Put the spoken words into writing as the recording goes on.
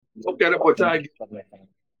Okay, רבותיי,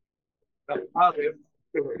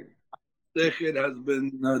 Sechet has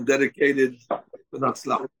been dedicated to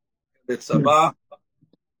Natzlach. לצבא,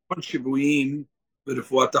 כל שיבועים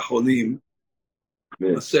ברפואת החולים.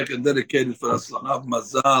 Sechet dedicated for הצלחה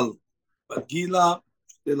ומזל בגילה,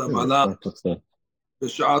 שתל המעלה,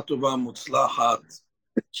 בשעה טובה מוצלחת.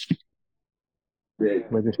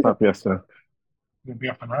 Where did you stop yesterday?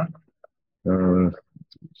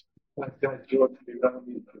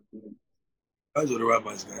 That's what the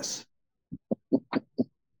rabbis guys.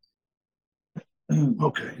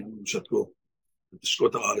 Okay, should go.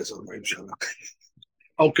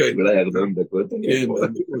 Okay.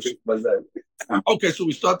 Okay, so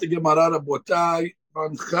we start the Gemara Rabotai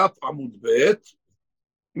on Chaf Amud Bet,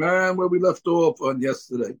 and where we left off on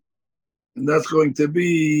yesterday. And that's going to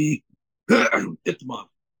be Itmar.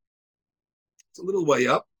 It's a little way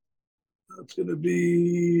up. That's going to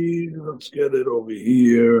be, let's get it over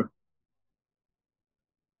here.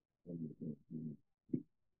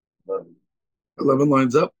 11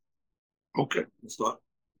 lines up. Okay, let's start.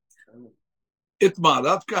 Itmar,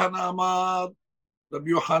 Rav Kahana Amar,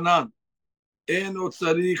 Rabbi Yochanan, Eno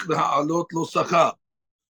tzarich la'alot lo sachar.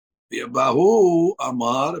 V'yabahu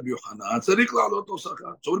Amar, Rabbi Yochanan, tzarich la'alot lo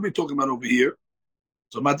sachar. So what are we talking about over here?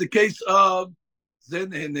 So about the case of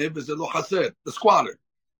Zen Heneb is lo haser, the squatter.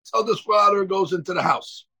 So the squatter goes into the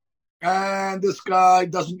house. And this guy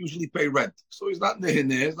doesn't usually pay rent. So he's not in the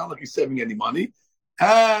Heneb, it's not like he's saving any money.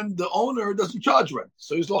 And the owner doesn't charge rent.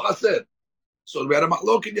 So he's lo haser. So we had a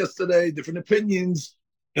machloket yesterday, different opinions.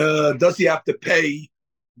 Does he have to pay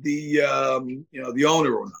the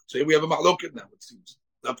owner or not? So here we have a machloket now, it seems.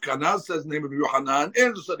 Rav Kahana says the name of Yohanan,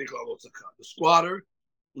 the squatter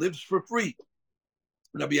lives for free.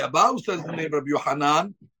 Rabbi Abba says the name of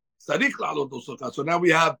Yohanan, so now we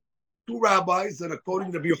have two rabbis that are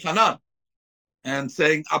quoting Rabbi Yohanan and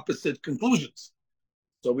saying opposite conclusions.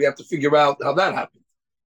 So we have to figure out how that happened.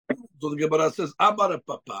 So the Gemara says, Amar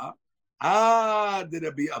Papa, did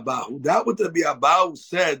Rabbi Abahu. That what Rabbi Abahu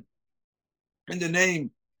said in the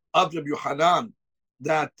name of Rabbi Yohanan,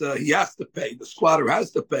 that he has to pay, the squatter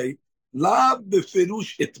has to pay, La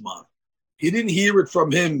befirush itmar. He didn't hear it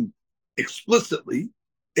from him explicitly,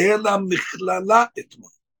 Ela michlala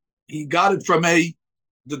itmar. He got it from a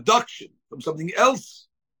deduction, from something else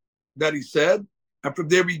that he said, and from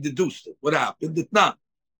there he deduced it. What happened? Itna.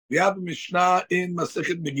 We have a Mishnah in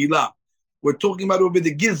Masechet Megillah. We're talking about over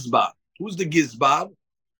the Gizbar. Who's the Gizbar?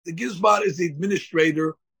 The Gizbar is the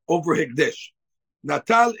administrator over Hekdesh.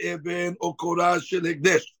 Natal Eben or Korah Shel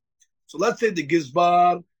Hekdesh. So let's say the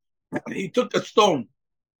Gizbar, he took a stone,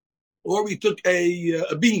 or he took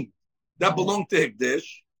a beam that belonged to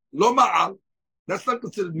Hekdesh. Lo Ma'al. That's not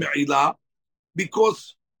considered Me'ilah,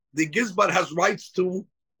 because the Gizbar has rights to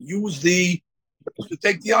use to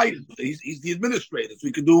take the item. He's the administrator. So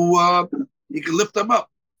he can lift them up.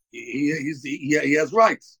 He has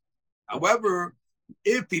rights. However,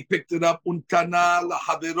 if he picked it up untana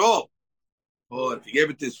lahavero, or if he gave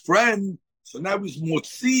it to his friend, so now he's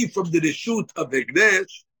motzi from the reshut of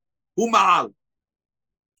Hekdesh, huma'al.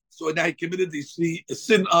 So now he committed the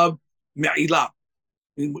sin of me'ilah.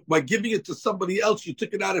 By giving it to somebody else, you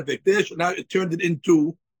took it out of Hekdesh, and now it turned it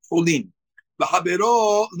into cholin.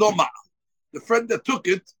 Lahavero lo ma'al. The friend that took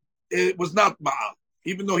it was not ma'al,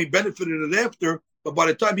 even though he benefited it after, but by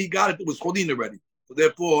the time he got it, it was cholin already. So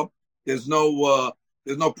therefore, there's no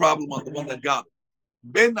problem on the one that got it.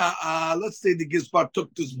 Let's say the Gizbar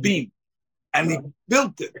took this beam and he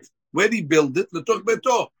built it. Where did he build it? L'tok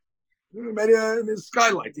beto. In his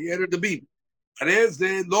skylight, he added the beam.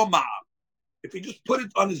 If he just put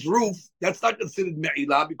it on his roof, that's not considered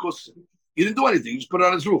me'ilah, because he didn't do anything. He just put it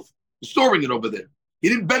on his roof. He's storing it over there. He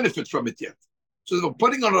didn't benefit from it yet. So they were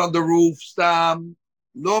putting it on the roof, stam,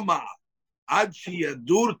 lo ma'al. Ad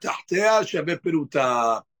shiyadur tahtea shaveh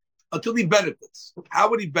peruta. Until he benefits. How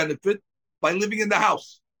would he benefit? By living in the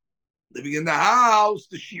house. Living in the house,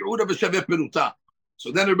 the shiur of a shaveh peruta.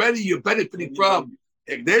 So then already you're benefiting from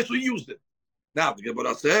Hekdesh, we used it. Now the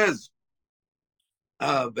Gemara says,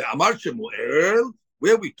 Ve'amar Shemuel,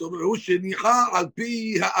 where we talk about shenicha al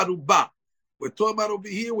pi ha'aruba. We're talking about over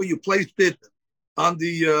here where you placed it on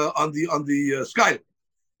the sky.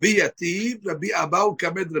 V'yativ Rabbi Abau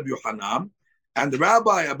kamed Rabbi Yochanan. And the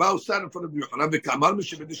rabbi about sat in front of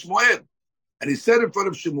Yochanan, and he said in front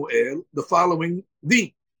of Shemuel the following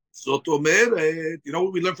thing. You know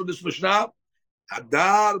what we learned from this Mishnah?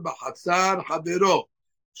 Hadar b'chatzar havero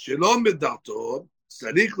shelom medator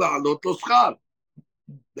sarich la'alot lo schar.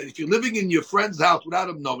 That if you're living in your friend's house without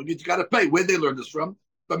him knowing it, you got to pay. Where they learn this from?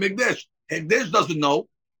 From Hekdesh. Hekdesh doesn't know.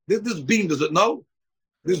 This beam doesn't know.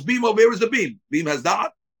 This beam over here is a beam. Beam has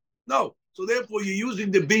that. No. So therefore, you're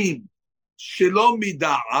using the beam. Shalom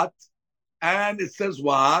mida'at. And it says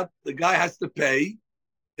what? The guy has to pay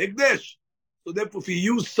Hekdesh. So therefore, if you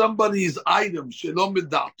use somebody's item, Shalom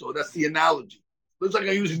mida'ato, that's the analogy. Looks like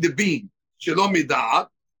I'm using the beam. Shalom mida'at.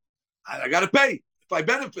 And I got to pay if I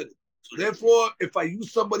benefited. So therefore, if I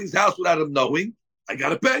use somebody's house without him knowing, I got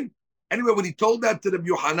to pay. Anyway, when he told that to the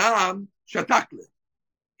Yohanan, shatakle.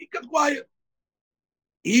 He kept quiet.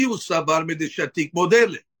 He was sabar med shatik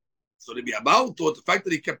modele. So the Biabal thought the fact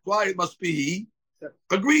that he kept quiet must be he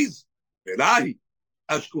agrees. He didn't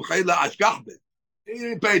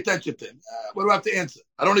pay attention to him. What do I have to answer?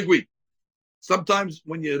 I don't agree. Sometimes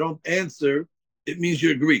when you don't answer, it means you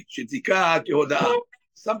agree.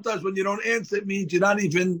 Sometimes when you don't answer, it means you're not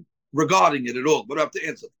even regarding it at all. What do I have to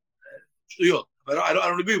answer? I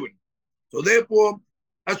don't agree with him. So therefore,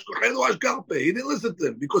 he didn't listen to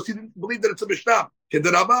him because he didn't believe that it's a Mishnah.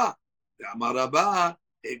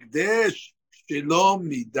 Hekdesh shalom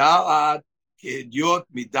mida'at kehediot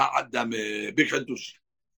mida'at dameh b'chedush.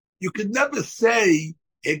 You could never say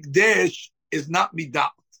Hekdesh is not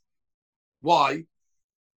mida'at. Why?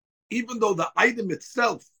 Even though the item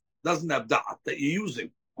itself doesn't have da'at that you're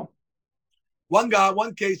using. One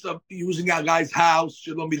case of using a guy's house,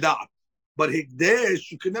 shalom mida'at. But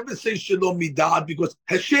Hekdesh, you can never say shalom mida'at because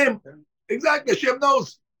Hashem, exactly, Hashem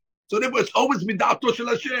knows. So therefore, it's always mida'ato shel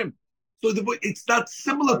Hashem. So it's not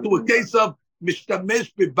similar to a case of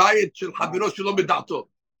mishtamesh bebayit shel haviro shalom mida'ato.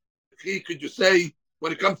 Could you say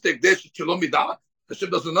when it comes to Hekdesh shalom mida'at,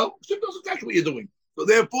 Hashem doesn't know? Hashem knows exactly what you're doing. So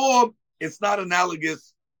therefore, it's not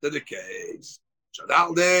analogous to the case.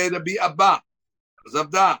 Shadal de Rabbi Abba,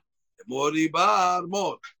 Zavda, Mori bar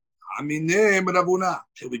Mor. So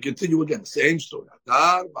we continue again, same story.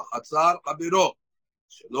 Adar b'chatzar chabiro,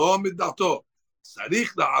 shalom mid'ato,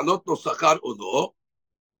 sarich la'alot lo sachar o lo.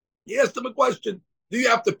 He asked him a question: do you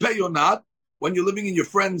have to pay or not when you're living in your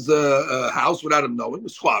friend's house without him knowing, a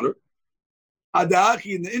squatter?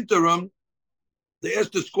 Adachi, in the interim, they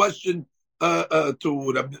asked this question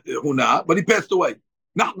to Rabbi Huna, but he passed away.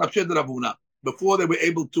 Before they were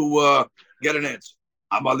able to get an answer.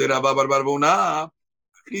 I'll tell you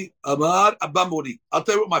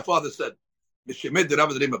what my father said.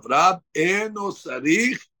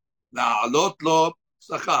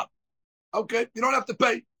 Okay, you don't have to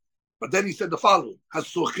pay. But then he said the following.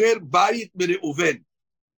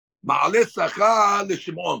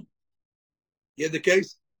 You had the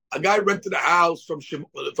case? A guy rented a house from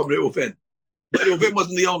Reuven. But Reuven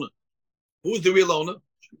wasn't the owner. Who was the real owner?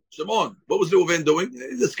 Shimon. What was Reuven doing?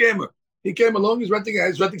 He's a scammer. He came along, he's renting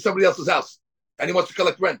somebody else's house. And he wants to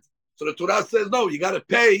collect rent. So the Torah says, no, you got to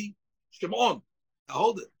pay Shimon. Now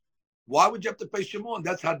hold it. Why would you have to pay Shimon?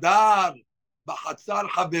 That's Hadar. B'chatzar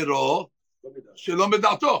Havero. Shalom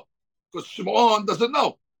B'da'ato. Because Shimon doesn't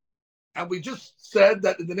know. And we just said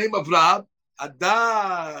that in the name of Rab,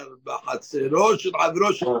 Hadar B'chatzero Shel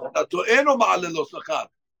Havero Shel B'da'ato Eno Ma'ale Lo Sachar.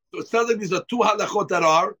 So it sounds like these are two halachot that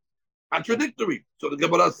are contradictory. So the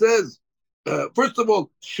Gemara says, first of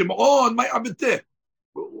all, Shimon might have it.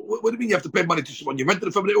 What do you mean you have to pay money to Shimon? You rented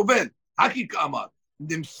it from Reuven. Haki Kamma.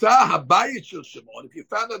 Nimsa habayit shel Shimon. If you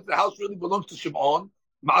found out the house really belongs to Shimon,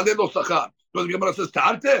 ma'aleh lo sachar. So the Gemara says,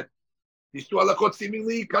 ta'arte. These two halachot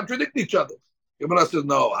seemingly contradict each other. The Gemara says,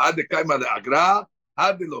 no. Had the kaima le'agra,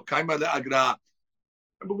 had the lo kaima le'agra.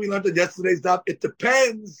 Remember we learned in yesterday's daf, it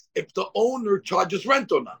depends if the owner charges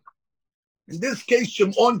rent or not. In this case,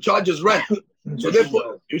 Shimon charges rent. So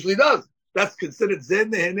therefore, usually does. That's considered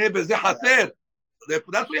zen neheneh be'zeh haser.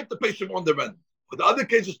 Therefore, that's why you have to pay Shimon the rent. But the other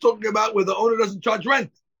case is talking about where the owner doesn't charge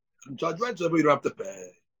rent. Doesn't charge rent, so you don't have to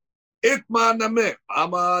pay. Itma nameh,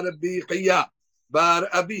 Amar Rabbi Chiya, Bar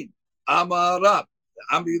Abi, Amar Rab,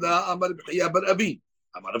 Amila, Amar Rabbi Chiya, Bar Abi,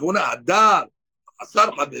 Amar Avuna, Adar,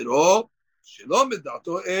 Asar Chabiro, Shalom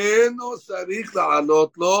Mid'ato, Eno Sarich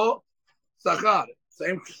La'alot Lo, Sachar.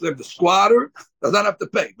 Same, the squatter does not have to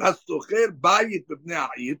pay. But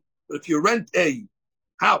if you rent a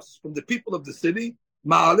house from the people of the city,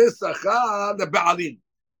 the ba'alim.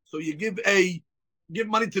 So you give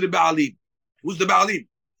money to the ba'alim. Who's the ba'alim?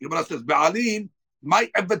 The Gemara says ba'alim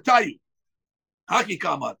might evatayu. Haki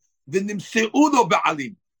kamar. V'nimseudo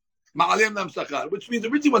ba'alim. Ma'alim lam sachar. Which means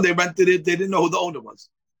originally when they rented it, they didn't know who the owner was.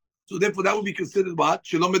 So therefore that would be considered what?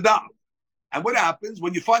 Shalom meda'al. And what happens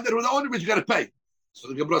when you find out who the owner is? You got to pay. So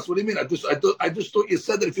the Gemara says, what do you mean? I just thought you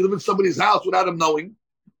said that if you live in somebody's house without him knowing,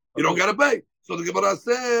 you don't got to pay. So the Gemara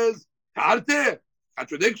says,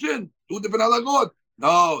 contradiction, two different halagot.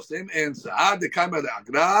 No, same answer.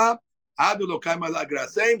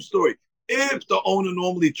 Same story. If the owner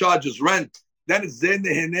normally charges rent, then it's zen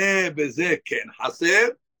neheneh bezeh ken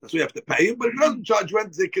haser. That's why you have to pay him, but if he doesn't charge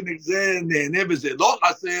rent, they can never say, lo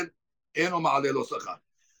haser, eno ma'ale lo sachar.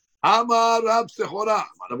 Amar Rab Sechora,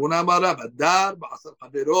 Amar Rab, Adar b'asar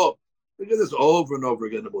chavero. Look at this over and over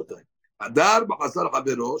again about time. Adar b'asar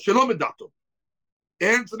chavero, shelo midato.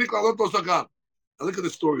 En tzarich la'alot lo sachar. Now look at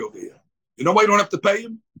the story over here. You know why you don't have to pay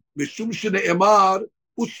him? Mishum shene'emar,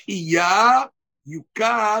 ush'iyah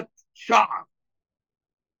yukat sha'a.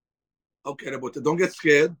 Okay, Rabota, don't get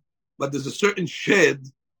scared, but there's a certain shed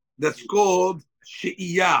that's called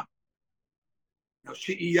she'iyah. Now,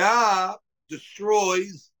 she'iyah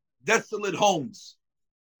destroys desolate homes.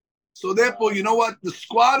 So therefore, you know what? The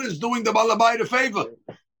squatter is doing the balabayit a favor.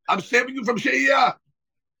 I'm saving you from she'iyah.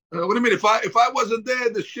 What do you mean? If I wasn't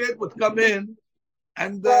there, the shed would come in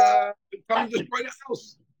and come and destroy the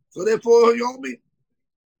house. So therefore, Yomi,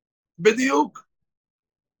 b'diuk.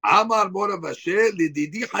 Amar Mora Vashe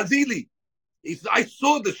lididi hazili. He said, I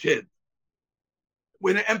saw the shed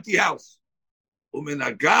with an empty house.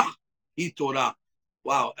 Uminagah hi Torah.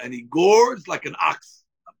 Wow, and he gores like an ox.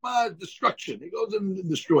 Destruction. He goes and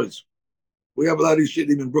destroys. We have a lot of shit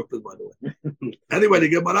even in Brooklyn, by the way. Anyway, the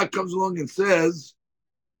Gemara comes along and says,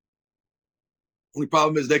 only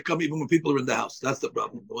problem is they come even when people are in the house. That's the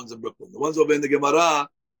problem. The ones in Brooklyn. The ones over in the Gemara,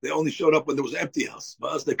 they only showed up when there was an empty house.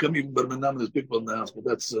 But us, they come even when there's people in the house. But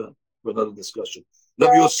that's for another discussion.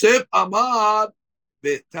 Rabbi Yosef Amar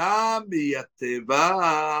Betam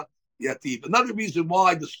Yateva Yativ. Another reason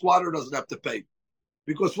why the squatter doesn't have to pay.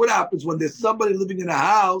 Because what happens when there's somebody living in a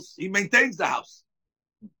house, he maintains the house.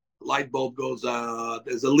 The light bulb goes out,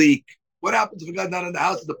 there's a leak. What happens if a guy's not in the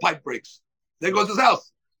house and the pipe breaks? There goes his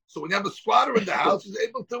house. So when you have a squatter in the house, he's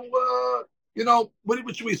able to,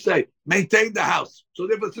 what should we say? Maintain the house. So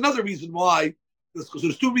therefore, it's another reason why. Because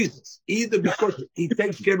there's two reasons. Either because he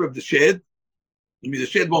takes care of the shed, the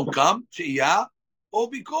shed won't come, or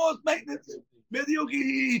because maintenance.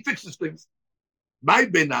 He fixes things. My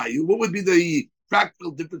benayu, what would be the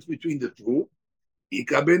practical difference between the two?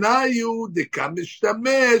 Ika benayu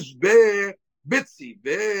dekamishtamesh bitzi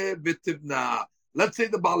betivna. Let's say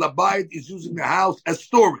the Balabayit is using the house as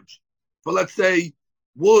storage for, let's say,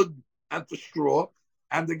 wood and for straw,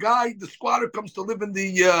 and the squatter comes to live in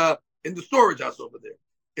the storage house over there.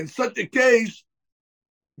 In such a case,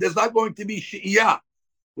 there's not going to be she'iyah.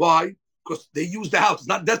 Why? Because they use the house. It's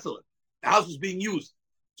not desolate. The house is being used.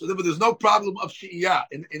 So therefore, there's no problem of she'iyah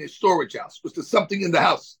in a storage house because there's something in the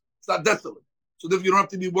house. It's not desolate. So therefore, you don't have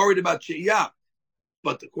to be worried about she'iyah.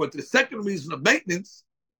 But according to the second reason of maintenance,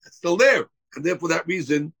 it's still there. And therefore, that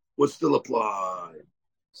reason would still apply.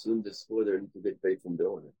 Soon the squatter needs to get paid from the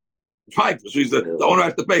owner. Right. So he's the owner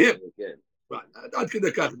has to pay him. Right.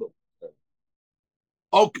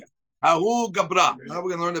 Okay. Hahu Gabra. Now we're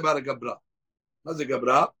going to learn about a Gabra. What's a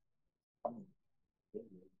Gabra?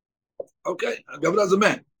 Okay. A Gabra is a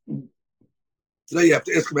man. Today you have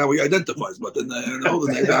to ask him how he identifies, but in the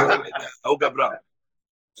olden days, Hahu Gabra.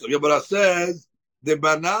 So Gabra says,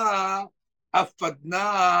 Debana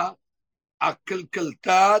afadna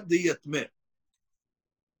akalkalta diyatmeh.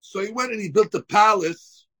 So he went and he built a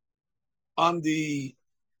palace on the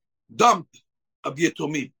dump of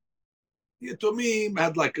Yetomim. Yetomim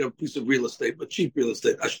had like a piece of real estate, but cheap real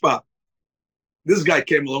estate, ashpa. This guy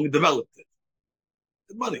came along and developed it.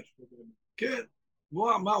 Good money. Okay.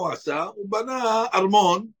 מה הוא עשה? הוא בנה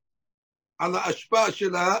ארמון על האשפה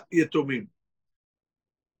של היתומים.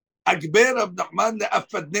 הגבר רב נחמן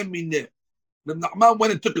לאפדנה מיניה. Reb Nachman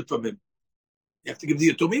went and took it from him. You have to give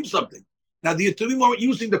the Yatomim something. Now, the Yatomim weren't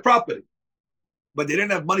using the property, but they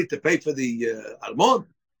didn't have money to pay for the Armon.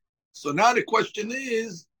 So now the question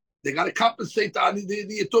is, they got to compensate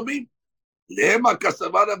the Yatomim. Lema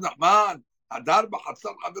kasava Reb Nachman, hadar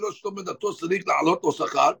b'chatzar chavero shlo medato tzarich la'alot lo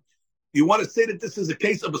sachar. You want to say that this is a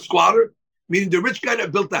case of a squatter, meaning the rich guy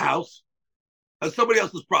that built the house has somebody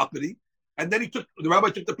else's property, and then the rabbi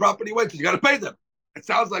took the property away, so you got to pay them. It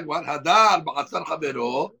sounds like what? Hadar b'chatzar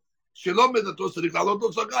chavero shelo medato tzarich la'alot lo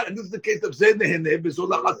sachar. And this is the case of zeh neheneh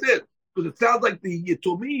b'zol ha'chaser, because it sounds like the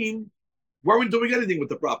Yatomim weren't doing anything with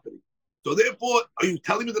the property. So therefore, are you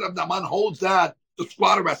telling me that Reb Nachman holds that the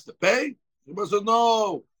squatter has to pay? He said,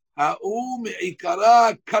 no.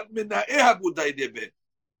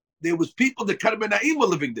 There was people, the Karmenaim were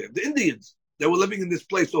living there, the Indians. They were living in this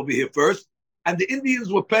place over here first, and the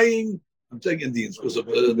Indians were paying, I'm saying Indians because of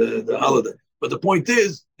the holiday, but the point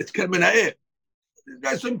is, it's Karmenaim. These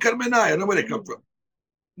guys from Karmenai, I don't know where they come from.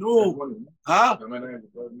 No. Huh?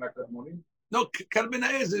 No,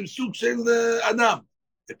 Karmenai is a souk shel Adam.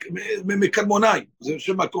 מקרמונאי, זה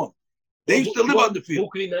שם מקום. They used to live on the field.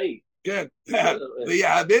 כן.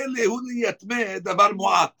 ויעבר להוא ליתמה דבר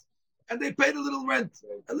מועט. and they paid a little rent,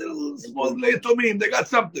 a little small Yatomim. They got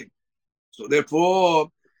something. So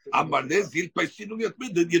therefore, Amar Lezil Paisinu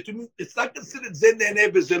Yatomim. It's not considered Zen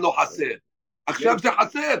Nene Bezelo Haser. Achshav Ze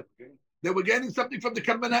Haser. They were getting something from the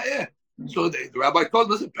Kamma. So the rabbi told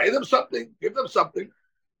them, listen, pay them something, give them something.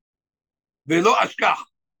 Velo Ashkach.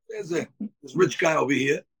 There's this rich guy over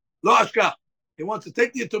here. Lo Ashkach. He wants to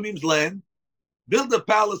take the Yatomim's land, build a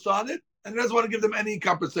palace on it, and he doesn't want to give them any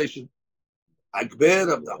compensation. Akber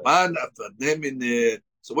Rav Nachman.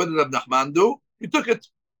 So what did Rav Nachman do? He took it.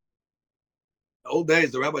 In the old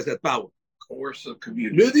days, the rabbis had power. Coercive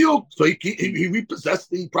community. So he repossessed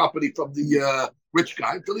the property from the rich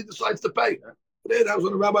guy until he decides to pay. But that was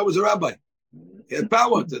when a rabbi was a rabbi. He had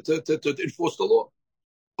power to enforce the law.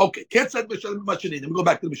 Okay, can't say Mishnah Mashanin. Let me go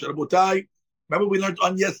back to the Mishnah. Rabotai. Remember we learned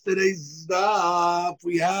on yesterday's daf,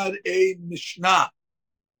 we had a Mishnah.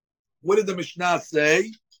 What did the Mishnah say?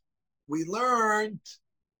 We learned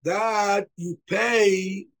that you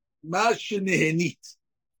pay Mashanehenit.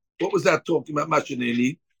 What was that talking about,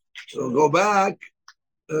 Mashanehenit? So go back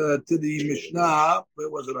to the Mishnah. Where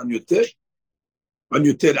was it on Yutet? On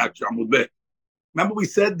Yutet, actually, Amud Beh. Remember we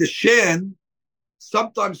said the Shen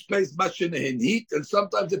sometimes pays Mashanehenit and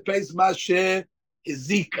sometimes it pays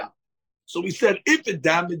Mashehezika. So we said if it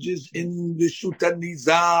damages in the Shuta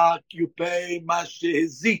Nizak, you pay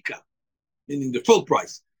Mashehezika, meaning the full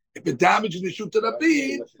price. If it damages the Shuta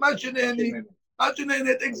Rabin,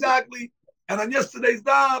 Mashanehenit, exactly. And on yesterday's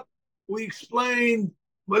daf, we explained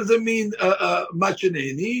what does it mean,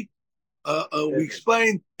 Mashanehenit. We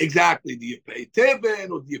explained exactly, do you pay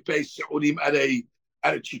Teven or do you pay Seurim at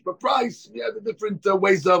a cheaper price? We have the different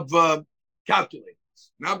ways of calculating.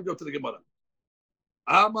 Now we go to the Gemara.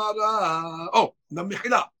 Amara. The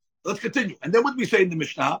Mechila. Let's continue. And then what we say in the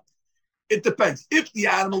Mishnah, it depends. If the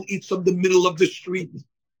animal eats from the middle of the street,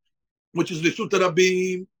 which is the Shuta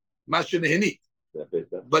Rabim, Mashanehenit.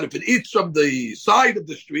 But if it eats from the side of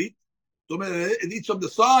the street, it eats from the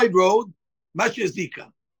side road,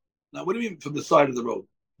 Mashehezika. Now, what do you mean from the side of the road?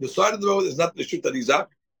 The side of the road is not the Shuta Nizak.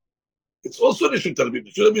 It's also the Shuta Rabim.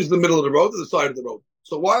 The Shuta Rabim is the middle of the road, or the side of the road.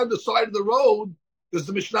 So why on the side of the road does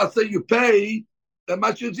the Mishnah say you pay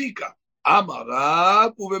Mashehezika?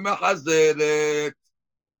 Amarav uvemechazeret.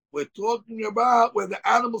 We're talking about where the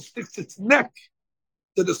animal sticks its neck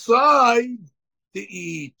to the side to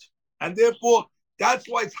eat. And therefore, that's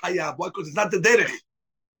why it's hayab. Why? Because it's not the derech.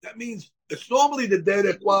 That means it's normally the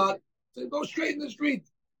derech what? So go straight in the street.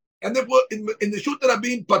 And therefore, in the Shuta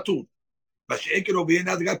Rabim, patur. Mashiach over here,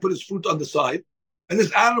 now the guy put his fruit on the side, and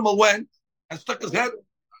this animal went and stuck his head.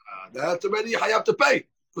 That's already hayab to pay.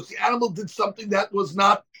 Because the animal did something that was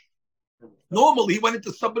not normal. He went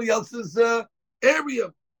into somebody else's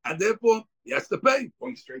area. And therefore, he has to pay.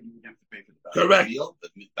 Going straight, you would have to pay for the Correct. meal.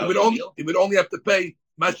 He would only have to pay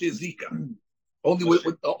Mashehezika. Only with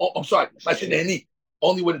Masheheni.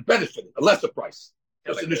 Only when it benefited, a lesser price.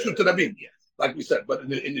 Just in the Shuta Rabim, like we said. But in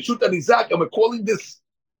the Shuta Nizak, and we're calling this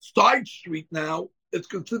side street now, it's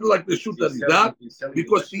considered like the Shuta Nizak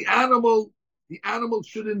because the animal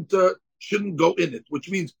shouldn't go in it, which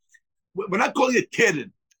means we're not calling it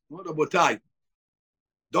keren.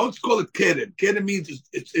 Don't call it keren. Keren means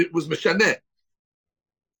it was meshaneh,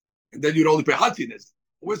 and then you'd only pay hatzines.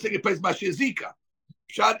 We're saying it pays Mashehezika.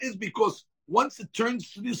 Shad is because once it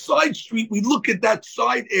turns to the side street, we look at that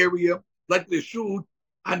side area like the Shut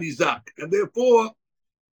Hanizak, and therefore,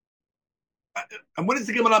 and what does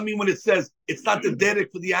the Gemara mean when it says it's not the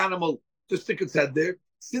derek for the animal to stick its head there?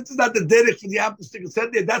 Since it's not the derek for the animal to stick its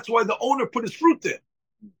head there, that's why the owner put his fruit there.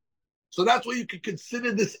 So that's why you could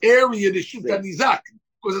consider this area the Shut Hanizak,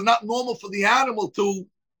 because it's not normal for the animal to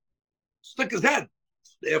stick his head.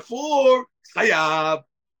 Therefore, chayav.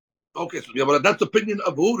 Okay, so that's the opinion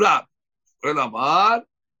of Hurab.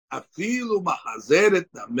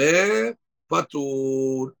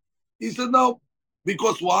 He said no,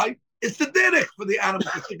 because why? It's the derech for the animal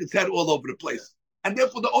to stick its head all over the place, and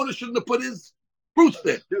therefore the owner shouldn't have put his fruits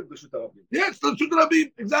there. Yeah, it's the Shuta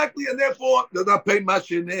Rabim, exactly, and therefore they're not paying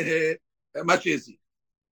Mashehezi.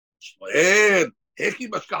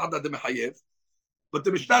 But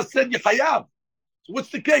the Mishnah said Yechayav. So what's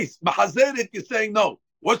the case? Mahazeret, you're saying no.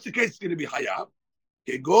 What's the case? It's going to be Hayav.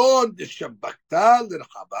 Kegon deshabakta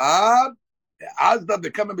l'rchabav azda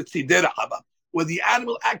bekama b'tzidei rchabav, where the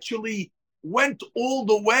animal actually went all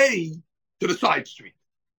the way to the side street.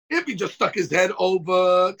 If he just stuck his head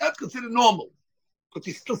over, that's considered normal because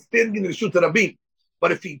he's still standing in the Shuta Rabim.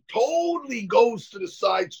 But if he totally goes to the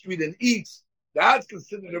side street and eats, that's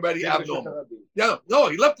considered already abnormal. No,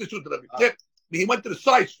 he left the Shuta Rabim. He went to the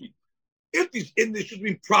side street. If he's in the Shuta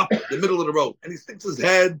Rabim proper, the middle of the road, and he sticks his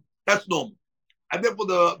head, that's normal. and therefore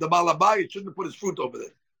the Malabai shouldn't have put his fruit over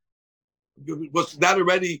there. Because that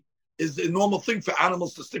already is a normal thing for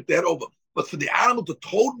animals to stick their head over. But for the animal to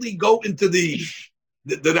totally go into the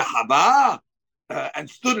Rehava and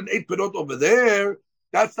stood and ate perot over there,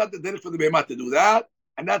 that's not the derech for the Behemah to do that.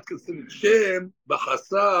 And that's considered Shem,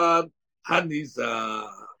 B'chasar, Haniza.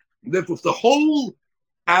 Therefore, if the whole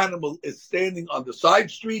animal is standing on the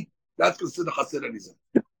side street, that's considered Chasir Haniza.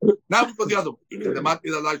 Now we go the other one.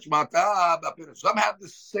 Some have the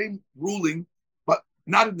same ruling, but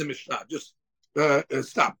not in the Mishnah. Just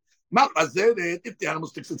stop. If the animal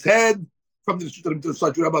sticks its head from the Rishut to the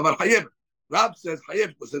side, Rab says Hayev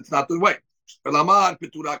because it's not the way. Elamar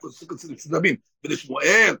Petura because it's considered Shudabim. But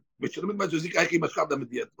Ishmael, Mishramin Majuzik Aiki Mashkab the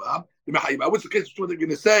Mediyat. What's the case? What they're going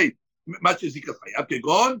to say? Majuzik Hayab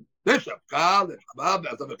Kegon. We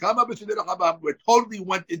totally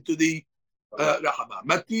went into the Rahaba.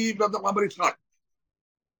 Mativ Rav Nachman Bar Yitzchak.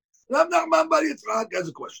 Rav Nachman Bar Yitzchak has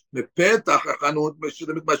a question.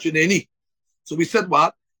 So we said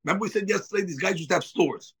what? Remember we said yesterday these guys used to have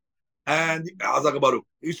stores. And they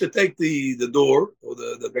used to take the door or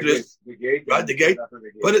the gate, right? The gate,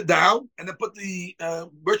 put it down, and then put the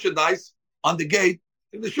merchandise on the gate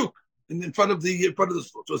in the shuk, in front of the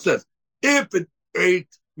store. So it says, if it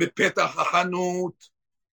ate mipetach hachanut,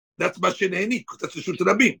 that's masheneni, because that's the shut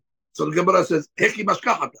rabim. So the Gemara says, heki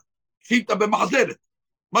mashkachata, shita b'machzeret.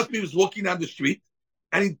 Must be he was walking down the street,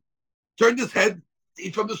 and he turned his head to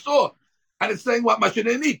eat from the store, and it's saying what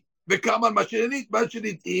masheneni. Kamma mashenit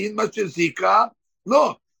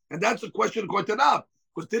no, and that's a question according to Rab.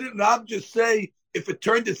 Because didn't Rab just say if it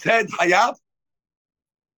turned its head hayav?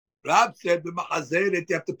 Rab said b'machazeret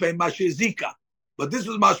you have to pay mashezika. But this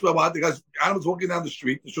was mashma what because animals walking down the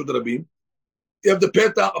street, the Shulchan Rabim. You have the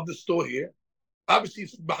peta of the store here. Obviously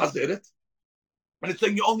it's machazeret, and it's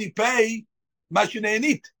saying you only pay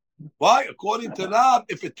mashenit. Why? According to Rab,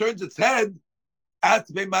 if it turns its head.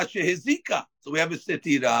 So we have a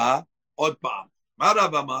setira, odd palm.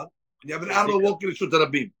 Maravamar, you have an animal walking in Rishut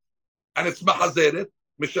Rabim, and it's mahazeret,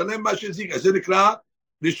 mishalem mashezika, zirikra,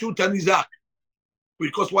 Rishut Nizak.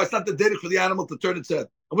 Because why? It's not the derech for the animal to turn its head.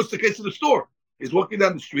 And what's the case of the store? He's walking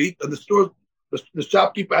down the street, and the store, the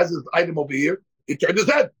shopkeeper has his item over here. He turned his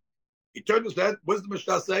head. What does the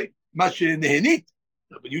Mishnah say? Mashenehenit.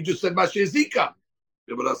 But you just said mashezika.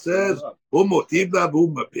 The Gemara says, "Umotibla,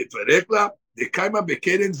 umpeferekla." The Kamma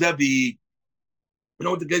bekeren zavi. You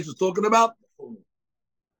know what the guys was talking about?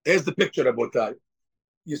 Here's the picture, Rabotai.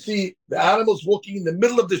 You see the animals walking in the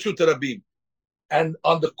middle of the Shut Rabim, and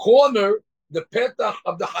on the corner, the petach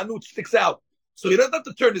of the hanut sticks out. So he doesn't have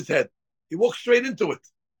to turn his head; he walks straight into it.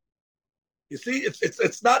 You see,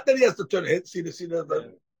 it's not that he has to turn his head. See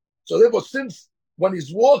the. So therefore, since when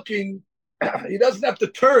he's walking, he doesn't have to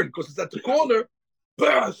turn because it's at the corner.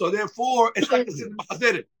 So therefore, it's like a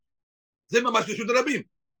זה ממש רשות הרבים.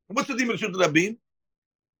 What's the name of רשות הרבים?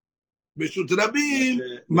 רשות הרבים,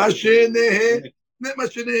 מה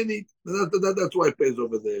שנהנית. That's why it pays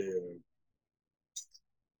over there.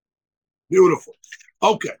 Beautiful.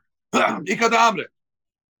 Okay. Ikad Amre.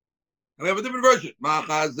 We have a different version. When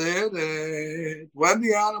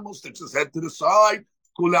the animal sticks his head to the side,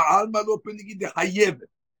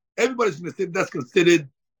 everybody's going to say that's considered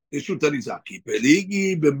רשות הריזה. כי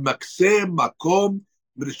פליגי במקסם מקום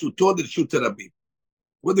what did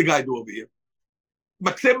the guy do over here?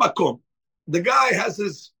 Maksem Makom. The guy has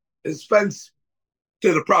his fence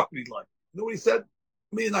to the property line. You know what he said?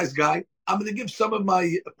 Me, a nice guy. I'm going to give some of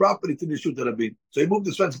my property to the Rishut Rabim. So he moved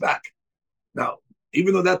his fence back. Now,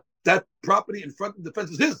 even though that property in front of the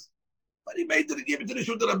fence is his, but he made it give it to the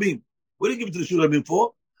Rishut Rabim. What did he give it to the Rishut Rabim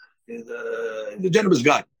for? He's a generous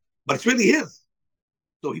guy. But it's really his.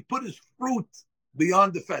 So he put his fruit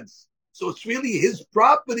beyond the fence. So it's really his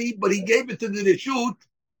property, but he gave it to the Rishut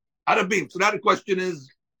Arabim. So now the question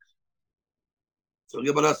is, so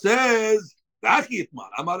Gemara says, we're going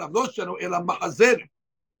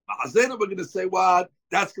to say what?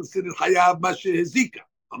 That's considered Hayav Mashe Hezika.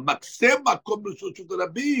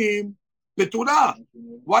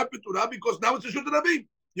 Why Petura? Because now it's a Rishut Arabim.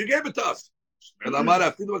 You gave it to us. He said,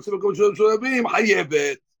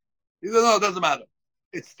 no, it doesn't matter.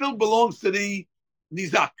 It still belongs to the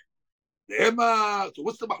Nizak. So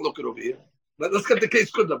what's the machloket over here? Let's get the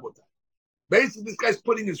case good about that. Basically, this guy's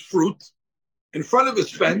putting his fruit in front of his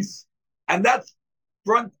fence, and that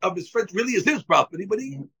front of his fence really is his property, but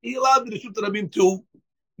he allowed the Rishut Rabim to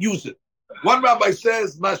use it. One rabbi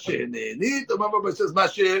says, Mashe Ne'enit, one rabbi says,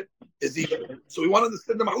 Mashe Ezika. So we want to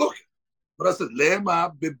understand the machloket. But I said,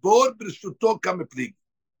 Lema, Bebor B'Rishuto Kameplig.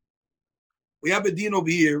 We have a din over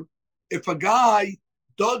here. If a guy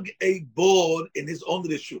dug a bore in his own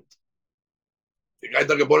Rishut, The guy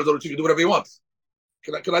dug a board, he can do whatever he wants.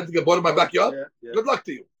 Can I dig a board in my backyard? Yeah. Good luck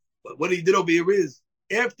to you. But what he did over here is,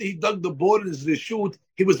 after he dug the board in his reshut,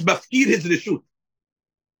 he was mafkir his reshut.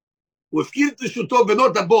 Mafkir reshuto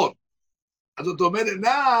v'not the board. As a dominant,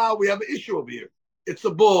 now we have an issue over here. It's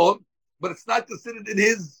a board, but it's not considered in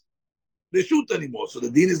his reshut anymore. So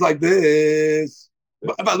the deen is like this.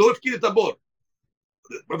 But lo mafkir the board.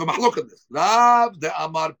 We have a mahlok on this. Rav the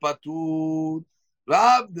Amar Patur.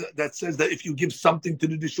 Rav that says that if you give something to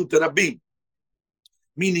the reshut rabim,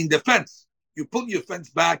 meaning the fence, you pull your fence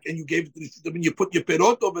back and you gave it to the reshut rabim, you put your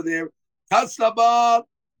perot over there. Tasabar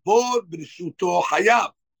board b'reshuto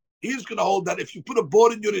hayab. He's going to hold that if you put a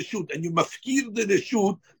board in your reshut and you mafkir the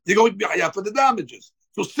reshut, you're going to be hayab for the damages.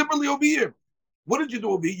 So similarly over here, what did you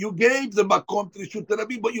do over here? You gave the makom to the reshut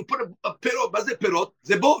rabim, but you put a perot. What's a perot?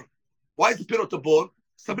 It's a board. Why is the perot a board?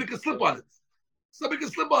 Somebody can slip on it. Somebody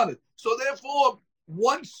can slip on it. So therefore,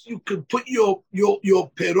 once you can put your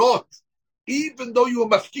perot, even though you were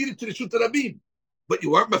mafkir to the reshut rabim, but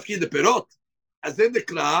you weren't mafkir the perot, as in the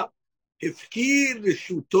kla, ifkir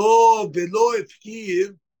reshuto velo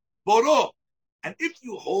ifkir boro. And if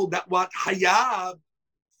you hold that what hayab,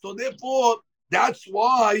 so therefore that's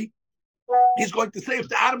why he's going to say if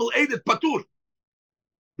the animal ate it patur,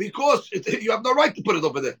 because you have no right to put it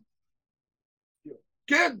over there.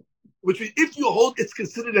 Can, which means if you hold it's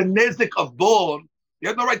considered a nezik of bor, you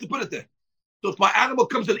have no right to put it there. So if my animal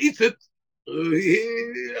comes and eats it,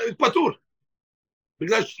 it's patur.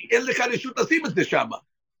 Because אין לך רשות לשים את זה שמה.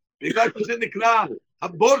 בגלל שזה נקרא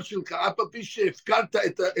הבור שלך, אף על פי שהפקרת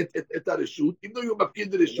את הרשות, אם לא יהיו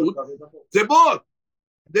מפקיד את הרשות, זה בור.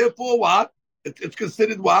 Therefore what? It's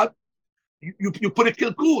considered what? You put a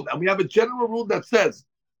kilkul. And we have a general rule that says,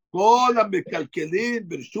 כל המקלקלים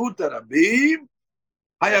ברשות הרבים,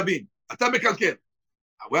 hayabim. אתה מקלקל.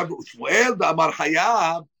 However, Shmuel דאמר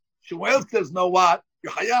hayab, Shmuel says, no what?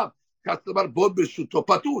 You're hayab. Kastabar bod b'shuto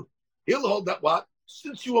patur. He'll hold that what?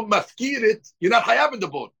 Since you were mafkir it, you're not hayab in the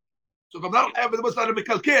board. So if I'm not hayab in the board, it's not a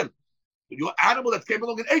mekalkel. Your animal that came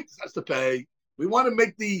along and ate has to pay. We want to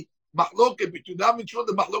make the mahloket between them and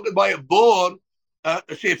the mahloket by a board, a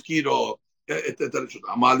shefkiro.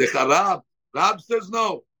 Amar lecha Rab says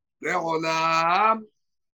no. Le'olam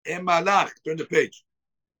emalach. Turn the page.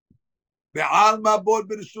 Be'alma board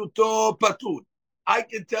b'rishuto patur. I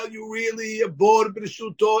can tell you really a board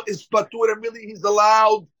b'rishuto is patur, and really he's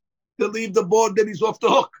allowed to leave the board, then he's off the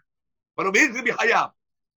hook. But over here, he's going to be hayab.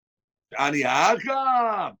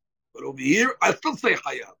 But over here, I still say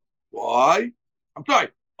hayab. Why? I'm sorry.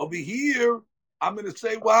 Over here, I'm going to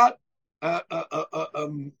say what?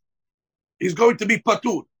 He's going to be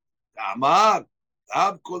patur. Amar,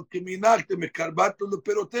 ab kol keminach te mekarbato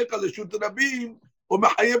leperotecha leshut rabim or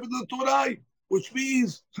mehayeb l'torai, which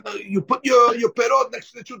means you put your perot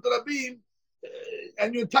next to the shut rabim,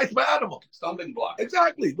 and you entice my animal. Stumbling block.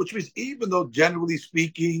 Exactly. Which means even though generally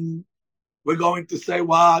speaking, we're going to say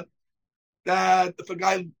what? That if a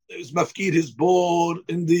guy is mafkid his board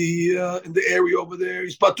in the area over there,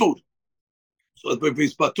 he's patur. So if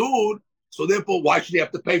he's patur, so therefore why should he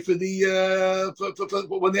have to pay for the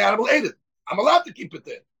for when the animal ate it? I'm allowed to keep it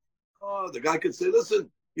there. Oh, the guy could say, listen,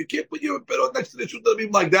 you can't put your perot next to the shut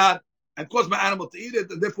rabim like that and cause my animal to eat it,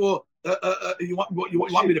 and therefore you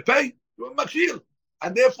want me to pay?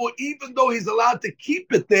 And therefore, even though he's allowed to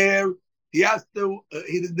keep it there, he has to.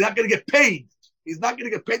 He's not going to get paid. He's not going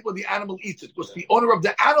to get paid when the animal eats it, because the owner of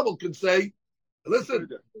the animal can say, "Listen,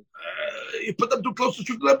 you put them too close to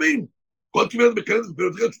shut rabim. And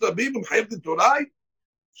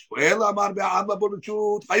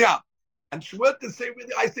Shmuel can say,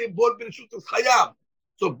 really, I say board b'reshut is hayab.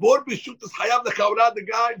 So board b'reshut is hayab. The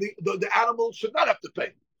guy, the animal should not have to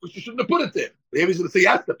pay, because you shouldn't have put it there. Maybe he's going to say he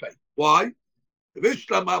has to pay. Why? In case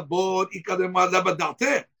of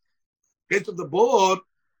the board,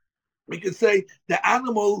 we can say the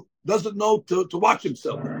animal doesn't know to watch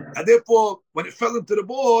himself, and therefore, when it fell into the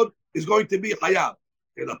board, is going to be hayab.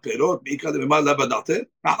 Which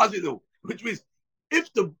means,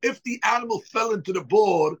 if the animal fell into the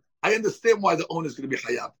board, I understand why the owner is going to be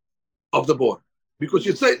hayab of the board, because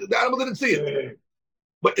you say the animal didn't see it,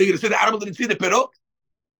 but you're going to say the animal didn't see the perot.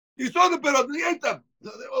 He saw the perot and he ate them.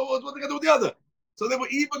 What's one thing to do with the other? So therefore,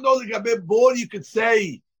 even though the gabe board, you could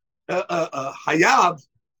say hayab,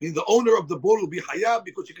 means the owner of the board will be hayab,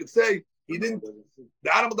 because you could say he didn't.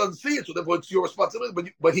 The animal doesn't see it, so therefore it's your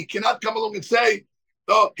responsibility. But he cannot come along and say,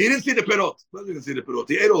 "Oh, he didn't see the perot." Well, he didn't see the perot.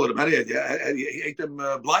 He ate all of them. He ate them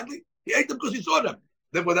blindly. He ate them because he saw them.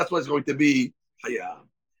 Therefore, that's why it's going to be hayab.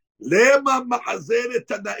 Lema mahazeret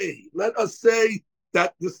tanaei. Let us say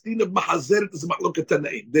that the din of mahazeret is machloket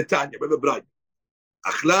tanaei. The Tanya, we have a bride.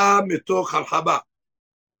 Achla mitoch harhaba.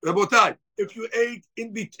 Rabotai, if you ate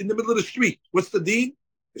in the middle of the street, what's the deen?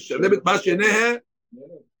 תשלם את מה שנהה,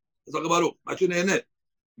 זכר ברוך, מה שנהנה.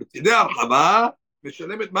 בצדי הרחבה,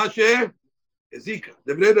 משלם את מה שהזיקה.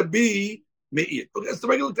 דברי רבי מאיר. Okay, that's the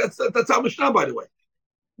regular, that's our Mishnah, by the way.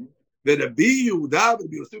 ורבי יהודה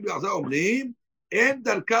ורבי יוסף ויחזר אומרים, אין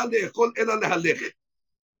דרכה לאכול אלא להלך.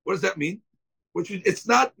 What does that mean? Which means it's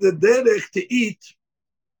not the derech to eat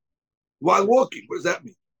while walking. What does that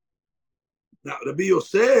mean? Now, Rabbi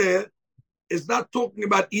Yosef is not talking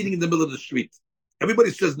about eating in the middle of the street.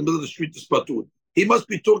 Everybody says in the middle of the street is patur. He must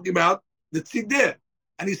be talking about the tzideh.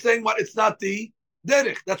 And he's saying what? It's not the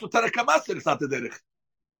derech. That's what Kamma said. It's not the derech.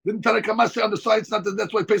 Didn't Kamma say on the side? It's not the,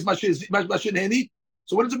 that's why it pays mashin heni.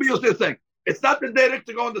 So what is Rabbi Yosef saying? It's not the derech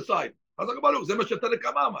to go on the side. What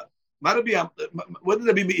did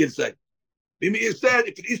Rabbi Meir say? Rabbi Meir said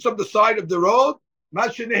if it eats from the side of the road,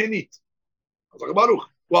 mashin heni.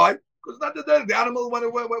 Why? Because it's not the derech. The animal went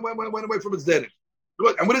away from its derech.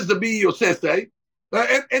 Good. And what does the Rabbi Yosef say?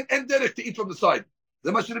 And derech to eat from the side.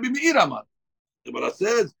 The mashin Rabbi Meir amar. The Gemara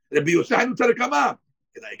says Rabbi Yosef hanu tarakama.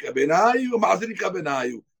 Ilaika benayu, ma'azirika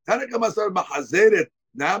benayu. Tarakama said mahazeret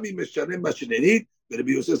nami mesharim mashinenit.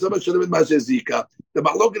 Rabbi Yosef said masharim mashezika. The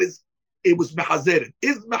machloket is it was mahazeret.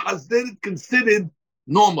 Is mahazeret considered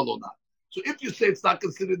normal or not? So if you say it's not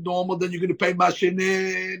considered normal, then you're going to pay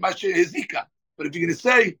mashezika. But if you're going to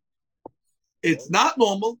say it's not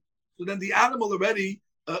normal, so then the animal already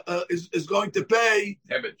is going to pay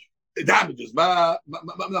damages,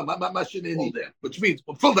 which means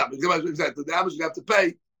full damage. Exactly, the damage you have to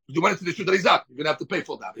pay. If you went into the Shiur, you're going to have to pay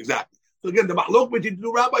full damage. Exactly. So again, the mahlok between the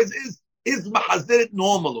two rabbis is mahazeret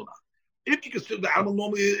normal or not? If you consider the animal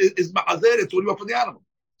normally is mahazeret, it's only for the animal.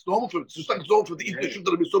 It's normal for it's just like it's normal for the eat the Shiur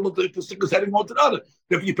to be normal to stick his head in one to the other.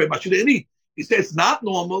 Therefore, you pay mashireni. He says it's not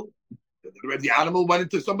normal. The animal went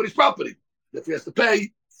into somebody's property. Therefore, he has to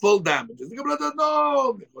pay full damages.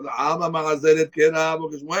 No.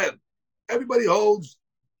 Everybody holds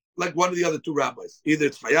like one of the other two rabbis. Either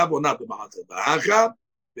it's chayav or not.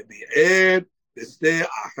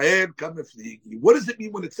 What does it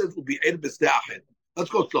mean when it says ubi'ed b'sdei acher? Let's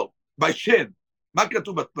go slow. By shen, ma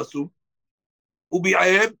katuv batpasuk?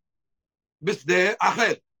 Ubi'ed b'sdei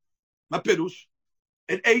acher. Ma perush?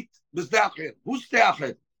 It ate b'sdei acher. Who's sdei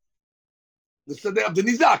acher? The sdei of the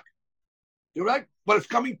nizak. You're right, but it's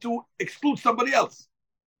coming to exclude somebody else.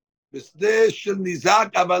 B'sdei shel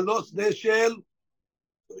nizak, aval lo sdei shel.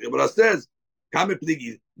 The Gemara says, "Kamma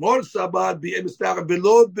pligi mor sabar b'sdei acher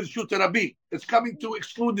below b'rshut rabbi." It's coming to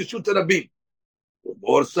exclude the shut rabbi.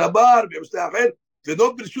 Mor sabar b'sdei acher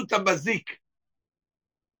below b'rshut mazik.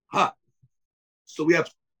 So we have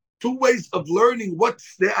two ways of learning what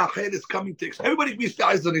sdei acher is coming to. Everybody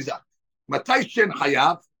b'sdei the nizak. Matai shen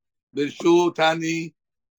hayav b'rshut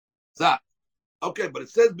nizak. Okay, but it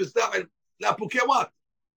says b'sdei la'apukeh what?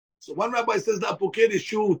 So one rabbi says la'apukeh is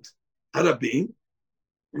shoot harabim.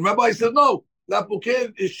 And rabbi says no,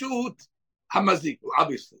 la'apukeh is shoot hamazik. Well,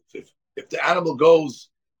 obviously, if the animal goes,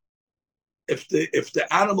 if the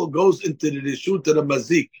animal goes into the shoot of the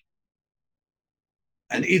mazik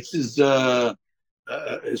and eats his fruit,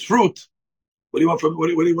 what do you want from what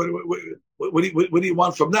do you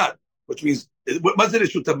want from that? Which means what's it a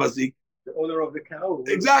shoot of mazik? The owner of the cow.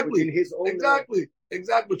 Exactly.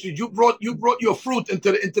 Exactly. So you brought your fruit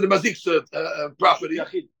into the mazik's property.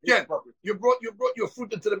 Yeah. You brought your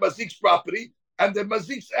fruit into the mazik's property, and the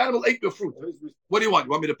mazik's animal ate your fruit. What do you want?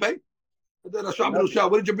 You want me to pay? What did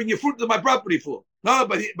you bring your fruit to my property for? No,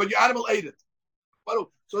 but your animal ate it.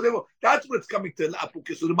 So that's what it's coming to.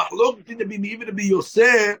 So the mahlok between the even to be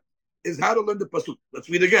Yosef is how to learn the pasuk. Let's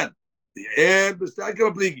read again. The air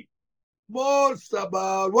b'stai more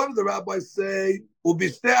sabar. One of the rabbis say,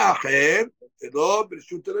 "Ubistei acher elo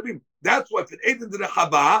b'rshut rabim." That's why if it ate into the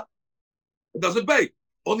chava, it doesn't pay.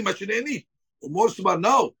 Only mashineni. More sabar,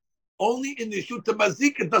 no. Only in the shut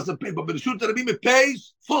mazik it doesn't pay, but b'rshut rabim it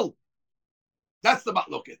pays full. That's the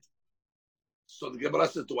mahloket. So the Gemara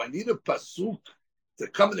says, "Do I need a pasuk to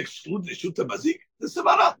come and exclude the shut mazik?" The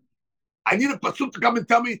Gemara. I need a pasuk to come and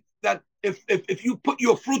tell me that if you put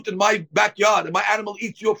your fruit in my backyard and my animal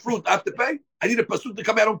eats your fruit, I have to pay. I need a pasuk to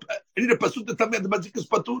come out. I need a pasuk to tell me that the mazik is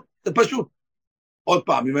patur. The pasuk. עוד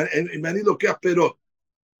פעם, אם אני לוקח פירות,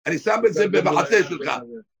 אני שם את זה במחסה שלך,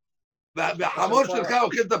 והחמור שלך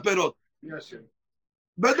אוכל את הפירות.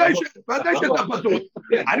 ודאי שאתה פטור.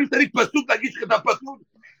 אני צריך פסוק להגיד שאתה פטור.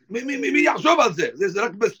 מי יחשוב על זה? זה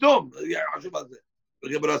רק בסתום יחשוב על זה.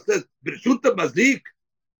 ברשות המזיק,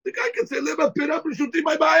 the guy can say, live up ברשותי,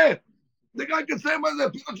 my בעיה. The guy can say, מה זה,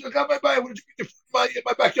 פירות שלך, my בעיה, what did you get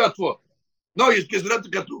my backyard for? No, יש גזרת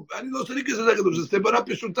כתוב. אני לא צריך גזרת כתוב, זה סתברה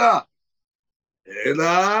פשוטה. אלא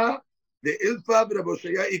דאילפא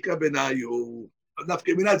ברבושיה איכא בניו.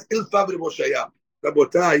 נפקא מינה is אילפא ברבושיה.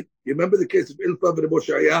 Rabotai, you remember the case of Ilfa and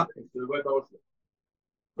Moshe?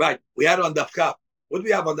 Right, we had it on Dafka. What do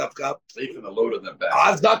we have on Dafka? Taking a load of them back.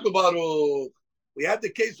 We had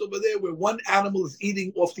the case over there where one animal is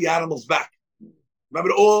eating off the animal's back.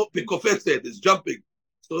 Remember, all Pikofetzed is jumping.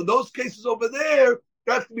 So in those cases over there,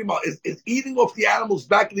 that's to be is eating off the animal's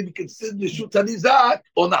back and to be considered the Shutanizat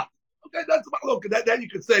or not. Okay, that's about that you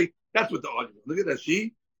could say that's what the argument. Look at that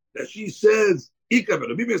she says even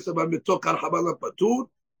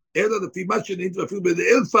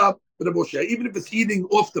if it's eating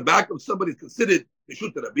off the back of somebody considered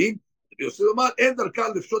Rishut Rabin, so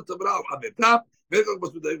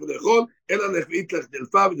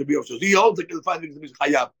he holds the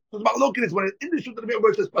Chayav. So when in the Rishut Rabin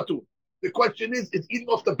where it says Patur, the question is eating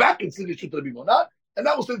off the back and considered Rishut Rabin or not? And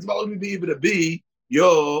that will say it's about only be even a B,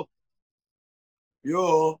 yo.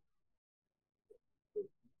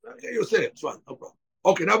 Okay, you say it. It's fine. No problem.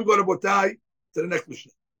 Okay, now we go to Botai to the next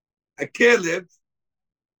Mishnah. A Kelev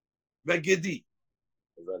v'gedi.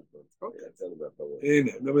 Okay.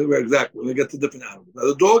 Exactly. When we get to different animals. Now,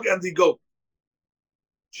 the dog and the goat.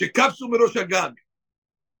 Shekapsu merosh hagag.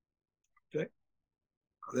 Okay.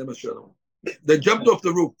 They jumped off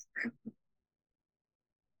the roof.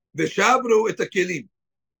 V'shavru et kelim.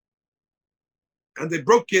 And they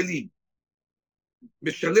broke kelim.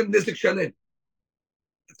 Mishalim nizik shalem.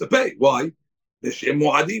 To pay. Why? These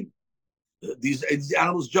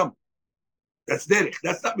animals jump. That's derech.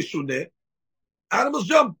 That's not mishuneh. Animals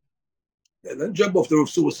jump. They then jump off the roof,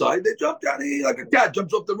 suicide. They jump down like a cat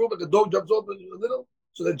jumps off the roof, like a dog jumps off a little.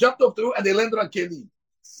 So they jumped off the roof and they landed on kelim.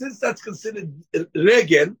 Since that's considered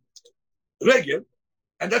regel,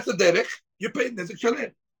 and that's a derech, you pay nezik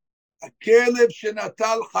shalem. A kelev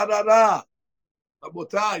shenatal harara.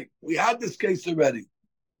 Rabotai, we had this case already.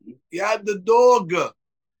 We had the dog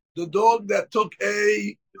that took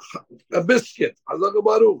a biscuit.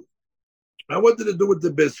 And what did it do with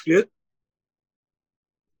the biscuit?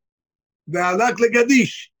 And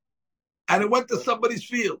it went to somebody's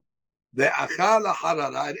field. It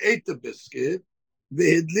ate the biscuit.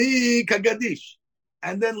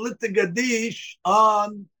 And then lit the gadish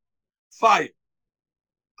on fire.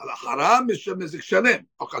 That's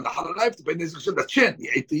chin. He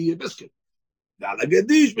ate the biscuit.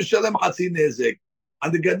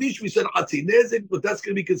 And the Gadish, we said Hatzi Nezik, but that's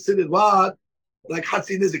going to be considered what? Like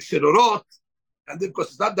Hatzi Nezik Sirorot. And then, of course,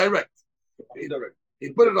 it's not direct. He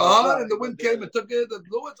put it on, and the wind came and took it and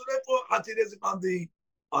blew it. So therefore, Hatzi Nezik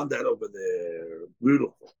on that over there.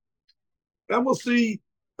 Beautiful. And we'll see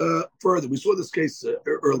further. We saw this case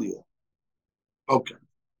earlier. Okay.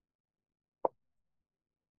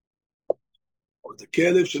 The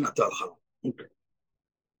Kelef Shenatal Haram. Okay.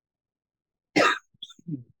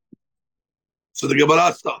 So the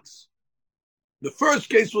Gemara starts. The first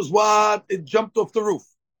case was what? It jumped off the roof.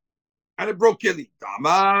 And it broke Keli.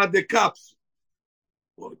 Tama the caps.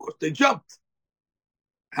 Well, of course, they jumped.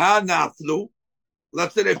 Hanaflu.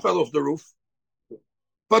 Let's say they fell off the roof.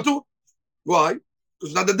 Patu. Why? Because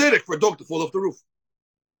it's not the derek for a dog to fall off the roof.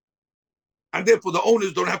 And therefore, the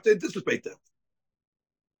owners don't have to anticipate that.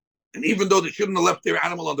 And even though they shouldn't have left their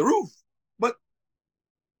animal on the roof, but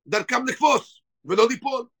there come the kfos.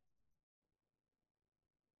 Velodipol.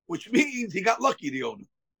 Which means he got lucky, the owner.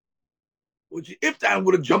 Which, if the animal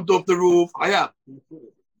would have jumped off the roof, but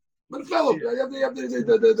it fell off. You have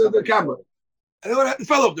the camera. And it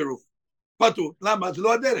fell off the roof. Patu. Lama,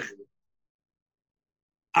 zelo aderech.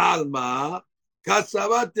 Alma,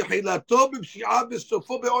 kasavat tehilato b'pshi'a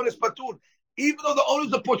b'sofo be'ones patur. Even though the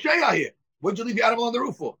owner's a posheya here, what'd you leave your animal on the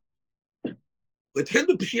roof for? התחיל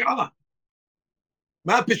בפשיעה.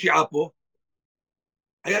 מה הפשיעה פה?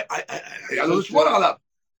 היה לו לשמור עליו.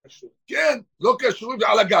 כן, לא קשור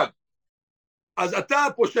על הגג. אז אתה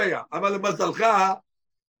פושע, אבל למזלך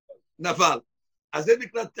נפל. אז זה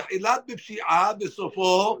נקרא תחילת בפשיעה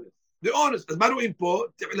בסופו באונס. אז מה רואים פה?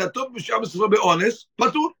 תחילתו בפשיעה בסופו באונס,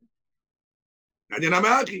 פטור. מעניין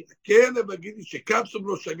המאחי. כן, ובגיד לי שקפסו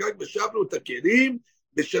בנו שגג ושבנו את הכלים,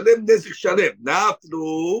 בשלם נזק שלם.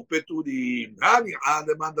 נפלו פטורים. הניחה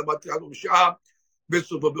למען דמת תחילתו בפשיעה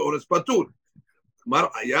בסופו באונס פטור. כלומר,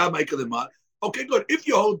 היה מה יקרה למה? Okay, good. If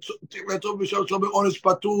you hold Techilatov B'Shav Shalom honest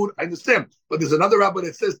Patur, I understand. But there's another rabbi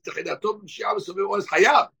that says Techilatov B'Shav Shalom honest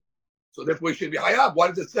Hayab. So therefore it should be Hayab. Why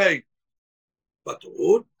does it say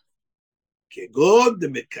Patur? כגון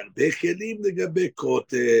דמקרבה כלים לגבי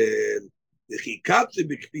כותל, וכי קפסה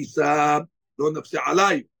בכפיסה לא נפסה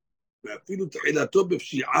עליי, ואפילו תחילתו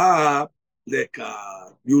בפשיעה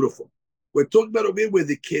לכאן. Beautiful. We're talking about over here where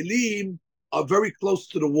the kelim are very close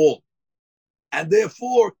to the wall. and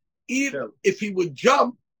therefore, even if he would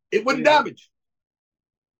jump, it wouldn't damage.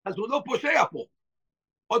 As we know, Poshea po.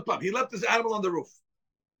 He left his animal on the roof.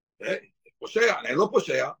 Poshea, and lo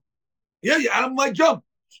Poshea. Yeah, your animal might jump.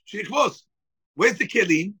 Sheikhvos. Where's the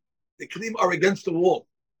kelim? The kelim are against the wall.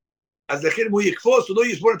 As the kelim hu yikfos, so no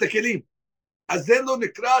yishbor את הכלים. אז זה לא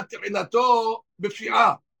נקרא תחילתו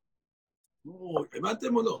בפשיעה.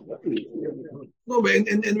 הבנתם או לא? No, but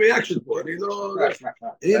in reaction פה.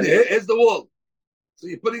 הנה, here's the wall. So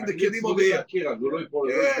you're putting the kelim over here.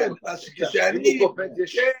 כן, אז כשאני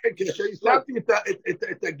שמתי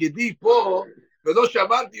את הגידי פה, ולא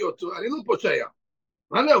שברתי אותו, אני לא פושע.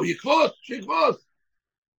 מה לא? יקפוס, שיקפוס.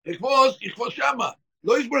 יקפוס שמה.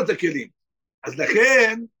 לא ישבור את הכלים. אז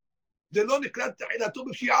לכן, זה לא נקרא תחילתו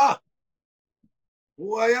בפשיעה.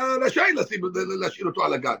 הוא היה רשאי להשאיר אותו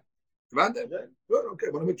על הגג. הבנתם?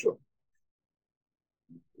 אוקיי, בוא נמד שוב.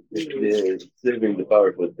 Saving the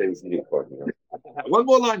power for Thanksgiving party. One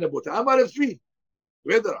more line about it. אמר אפשי.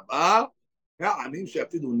 ודרמה, העמים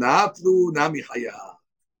שאפילו נפלו נמי חיה.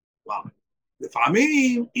 וואו.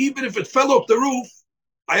 לפעמים, even if it fell off the roof,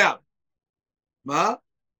 חיה. מה?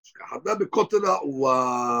 שכחתה בכותרה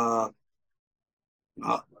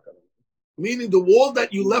meaning the wall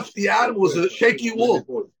that you left the animal was a shaky wall.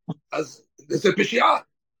 As it's a pishiyah.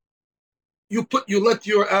 You let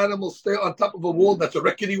your animal stay on top of a wall that's a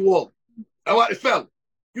rickety wall. And what, it fell.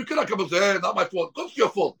 You cannot come and say, hey, not my fault. It's your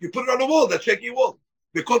fault. You put it on a wall, that shaky wall.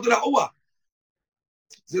 Because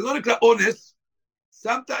זה לא נקרא אונס,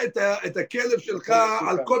 שמת את הכלב שלך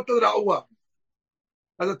על כותל רעוע.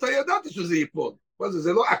 אז אתה ידעת שזה ייפול.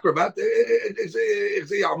 זה לא אקרובט, איך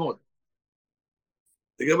זה יעמוד.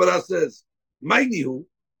 The Gemara says, Mainihu,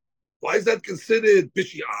 why is that considered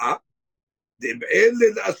Pishia?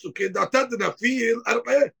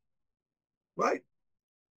 Right?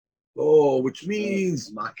 Oh, which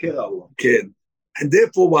means, and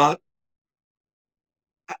therefore what?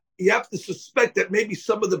 You have to suspect that maybe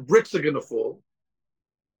some of the bricks are going to fall.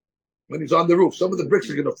 When he's on the roof, some of the bricks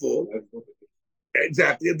are going to fall.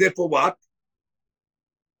 Exactly. And therefore what?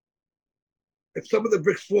 If some of the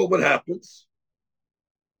bricks fall, what happens?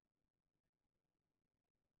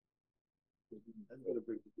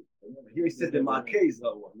 Here he said the Makeh is the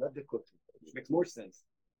one, not the Kotel, which makes more sense.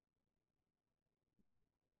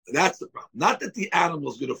 That's the problem. Not that the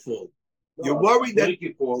animal is going to fall. You're worried that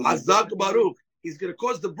Azak Baruch is going to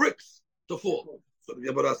cause the bricks to fall. So the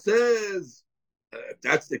Gemara says, if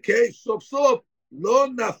that's the case, lo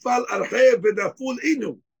nafal archei v'naful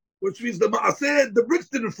inu, which means the Maaseh, the bricks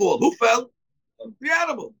didn't fall. Who fell? The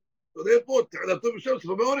animal. So therefore,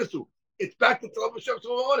 it's back to Telav Hashem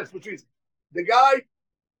Tzvah, which means the guy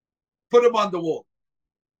put him on the wall.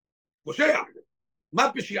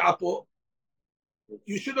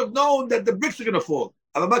 You should have known that the bricks are going to fall.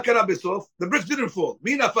 The bricks didn't fall.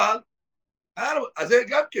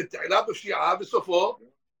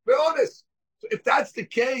 So if that's the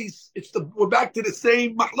case, we're back to the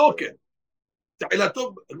same mahloket.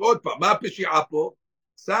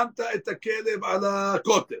 שמת את הכלב על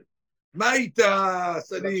הכותל. מה היית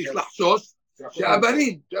צריך לחשוש?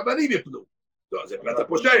 שהאבנים יפלו. לא, זה אתה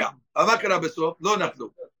פושע. אבל מה קרה בסוף? לא נפלו.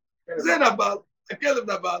 זה נבל,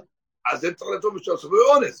 הכלב נבל. אז זה צריך לטוב בשביל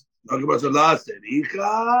ואונס. נגיד בזה, לא,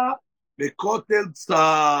 צריכה בכותל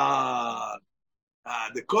צר.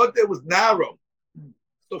 The kotel was narrow.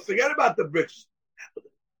 So forget about the bricks.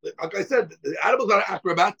 Like I said, the animals are an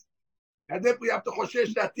acrobat. And then we have to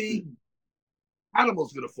choshesh that the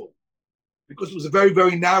animal's going to fall. Because it was a very,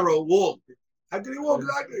 very narrow wall. How could he walk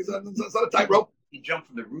exactly? It's not a tightrope. He jumped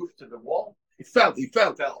from the roof to the wall? He fell.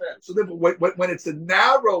 So then when it's a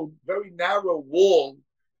narrow, very narrow wall,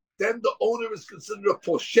 then the owner is considered a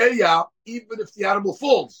posheya, even if the animal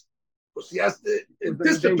falls. Because he has to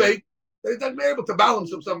anticipate that he's not be able to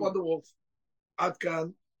balance himself on the walls. Ad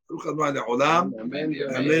kan, Ruch Adonai Le'olam.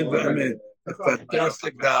 Amen.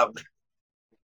 Fantastic job.